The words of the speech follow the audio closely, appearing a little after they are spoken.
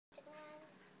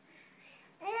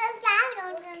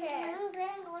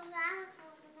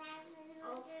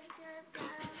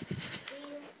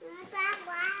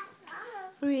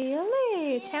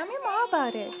tell me more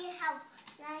about it.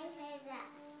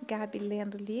 Gabi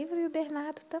lendo o livro e o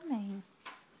Bernardo também.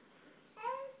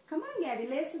 Come on, Gabi,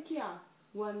 lê isso aqui, ó.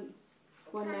 One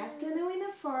afternoon in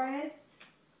the forest.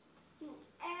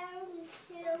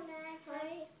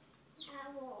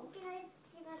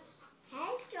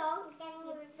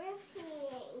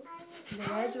 The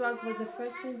hedgehog was the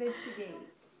first to investigate.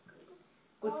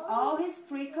 With all his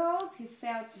prickles, he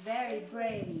felt very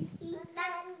brave.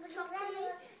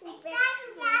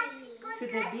 To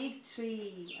the big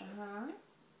tree.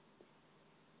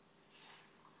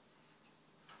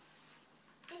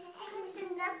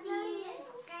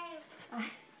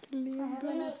 Que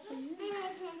lindo.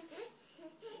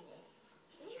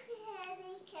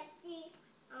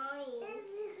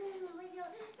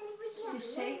 She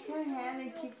shook her head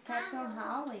and kept on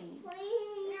howling.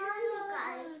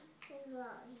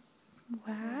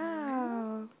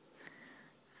 Uau!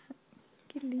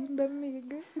 Que linda,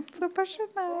 amiga. Sou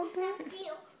apaixonada.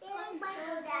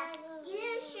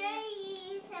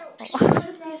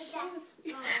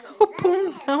 O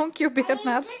punzão que o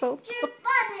Bernardo soltou.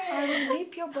 I will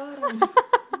nip your bottom.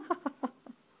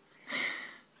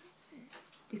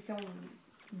 Isso é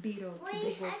beetle que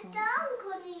brigou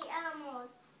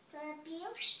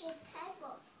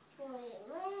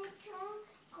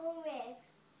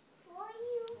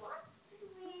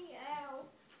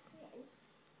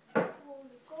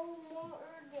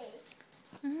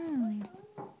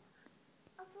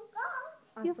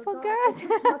You forgot.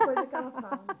 Uma coisa que ela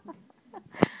fala.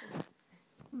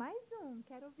 Mais um,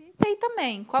 quero ver esse aí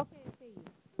também. Qual que é esse aí?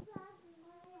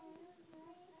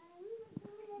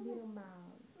 Little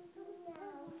mouse.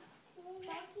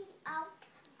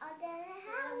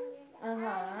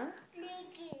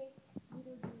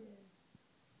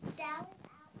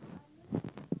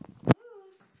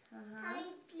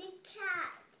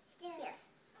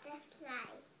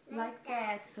 Like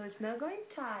that, so it's not going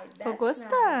tight. Tô That's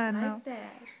gostando. Nice. Like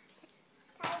that.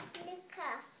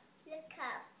 Look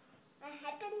up. What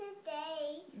happened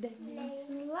today? That made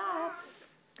you laugh.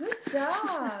 Good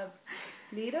job.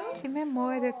 Little? Que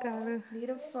memória, cara.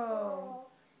 Little frog.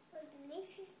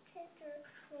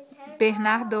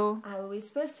 Bernardo. I'll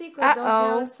whisper a secret. Don't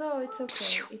tell us so. It's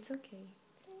okay. It's okay.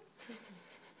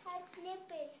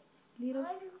 Little.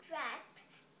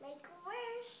 Make a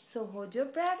wish. So hold your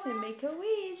breath and make a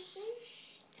wish.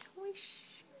 Wish.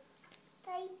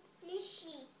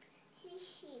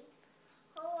 Sheep.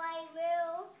 Oh, I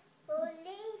will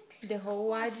leap. The whole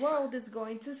wide world is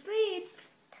going to sleep.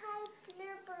 Tiny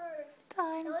blue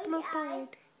bird.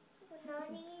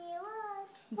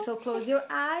 So close your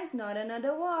eyes, not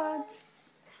another word.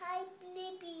 Hi,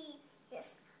 Blippi. Yes,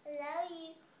 I love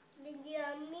you. Then you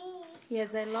are me.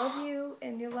 Yes, I love you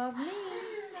and you love me.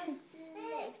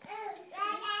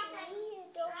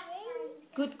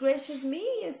 Good gracious me,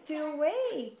 you're still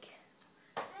awake.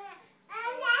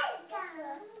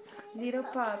 Little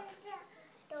pup,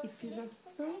 if you go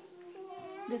soon,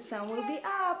 the sun will be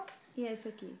up. Yes,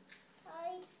 aqui.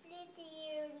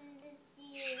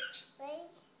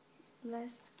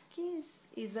 Last kiss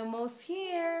is almost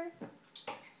here.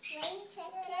 Que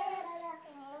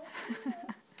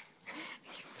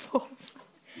fofa.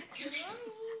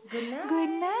 Good night. Good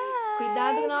night.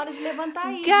 Cuidado na hora de levantar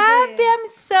aí. Gabi, I'm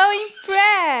so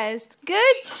impressed.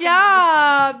 Good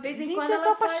job. De vez em Gente, quando eu tô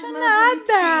ela faz mais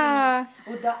apaixonada. bonitinho.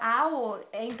 O da Owl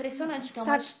é impressionante, porque é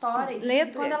uma história. E de vez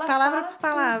em quando ela Palavra fala por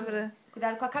palavra. tudo.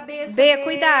 Cuidado com a cabeça. B,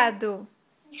 cuidado.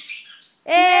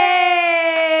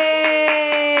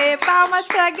 Ê! Palmas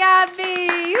pra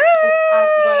Gabi.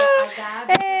 Agora a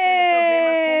Gabi tem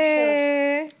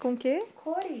problema Com o quê?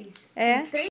 com cores. É? Tem 3